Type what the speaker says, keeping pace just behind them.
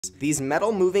These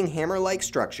metal-moving hammer-like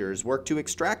structures work to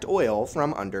extract oil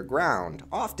from underground,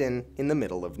 often in the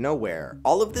middle of nowhere.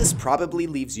 All of this probably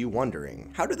leaves you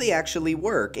wondering, how do they actually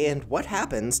work and what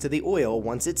happens to the oil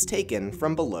once it's taken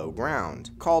from below ground?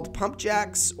 Called pump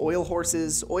jacks, oil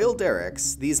horses, oil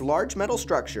derricks, these large metal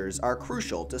structures are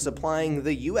crucial to supplying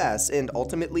the US and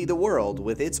ultimately the world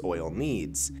with its oil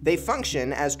needs. They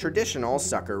function as traditional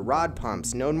sucker rod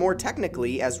pumps, known more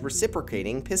technically as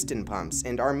reciprocating piston pumps,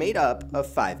 and are made up of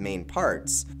 5 main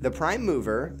parts: the prime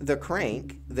mover, the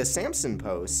crank, the SAMSON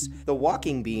posts, the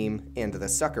walking beam, and the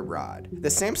sucker rod. The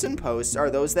SAMSON posts are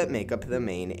those that make up the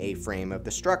main A-frame of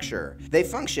the structure. They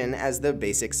function as the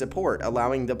basic support,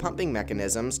 allowing the pumping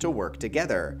mechanisms to work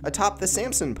together. Atop the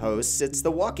SAMSON post sits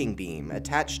the walking beam,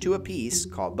 attached to a piece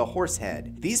called the horse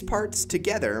head. These parts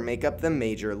together make up the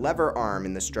major lever arm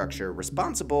in the structure,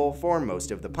 responsible for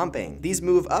most of the pumping. These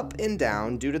move up and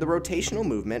down due to the rotational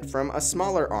movement from a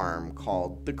smaller arm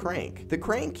called the crank. The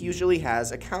crank usually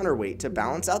has a counterweight to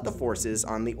balance out the forces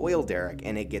on the oil derrick,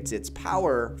 and it gets its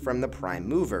power from the prime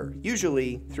mover,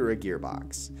 usually through a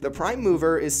gearbox. The prime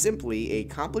mover is simply a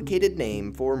complicated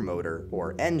name for motor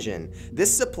or engine.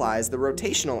 This supplies the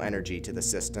rotational energy to the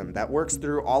system that works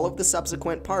through all of the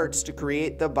subsequent parts to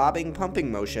create the bobbing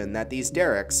pumping motion that these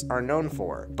derricks are known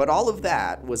for. But all of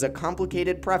that was a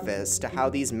complicated preface to how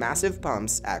these massive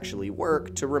pumps actually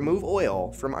work to remove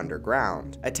oil from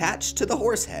underground. Attached to the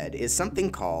horse head is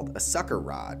something called a sucker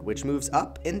rod, which moves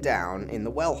up and down in the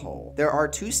well hole. There are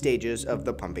 2 stages of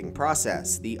the pumping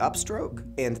process, the upstroke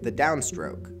and the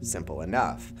downstroke. Simple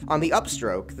enough. On the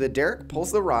upstroke, the derrick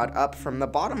pulls the rod up from the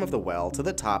bottom of the well to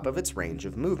the top of its range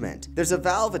of movement. There's a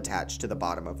valve attached to the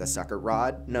bottom of the sucker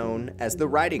rod, known as the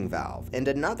riding valve, and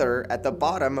another at the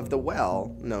bottom of the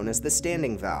well, known as the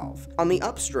standing valve. On the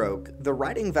upstroke, the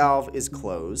riding valve is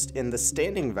closed and the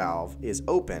standing valve is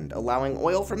opened, allowing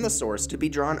oil from the source to be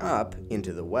drawn up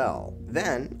into the well.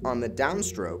 Then, on the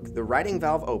downstroke, the riding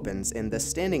valve opens and the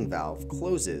standing valve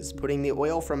closes, putting the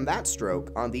oil from that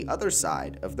stroke on the other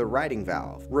side of the riding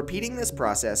valve. Repeating this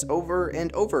process over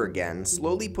and over again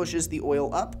slowly pushes the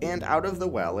oil up and out of the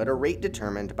well at a rate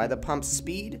determined by the pump's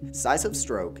speed, size of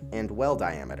stroke, and well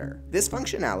diameter. This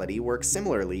functionality works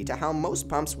similarly to how most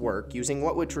pumps work using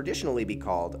what would traditionally be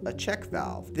called a check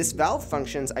valve. This valve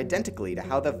functions identically to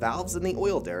how the valves in the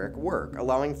oil derrick work,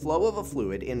 allowing flow of a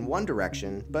fluid in one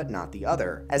direction but not the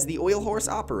other. As the oil horse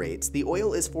operates, the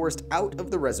oil is forced out of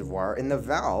the reservoir and the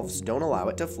valves don't allow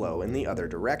it to flow in the other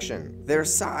direction. Their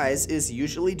size is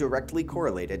usually directly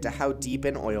correlated to how deep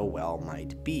an oil well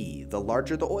might be. The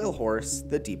larger the oil horse,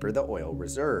 the deeper the oil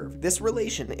reserve. This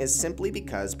relation is simply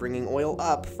because bringing oil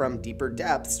up from deeper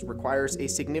depths requires a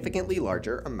significantly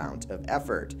larger amount of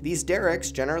effort. These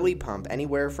derricks generally pump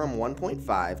anywhere from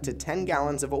 1.5 to 10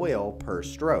 gallons of oil per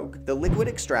stroke. The liquid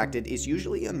extracted is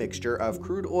usually a mixture of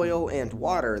crude oil and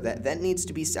water that then needs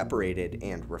to be separated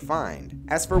and refined.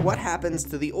 As for what happens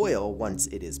to the oil once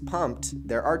it is pumped,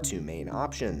 there are 2 main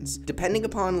options. Depending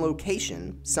upon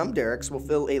location, some derricks will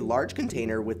fill a large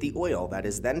container with the oil that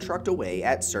is then trucked away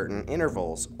at certain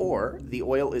intervals, or the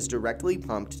oil is directly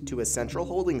pumped to a central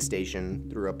holding station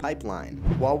through a pipeline.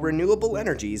 While renewable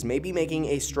energies may be making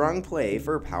a strong play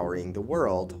for powering the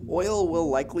world, oil will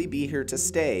likely be here to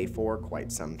stay for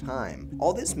quite some time.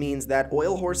 All this means that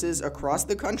oil horses across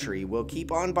the country will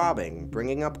keep on bobbing,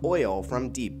 bringing up oil from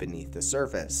deep beneath the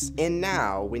surface. And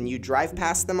now, when you drive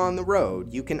past them on the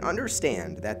road, you can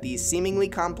understand that these seemingly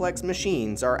complex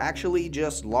machines are actually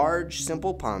just large,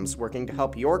 simple pumps working to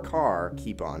help your car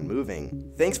keep on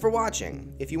moving. Thanks for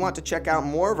watching. If you want to check out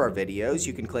more of our videos,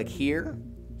 you can click here,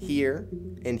 here,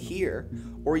 and here,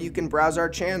 or you can browse our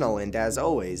channel, and as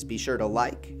always, be sure to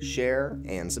like, share,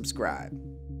 and subscribe.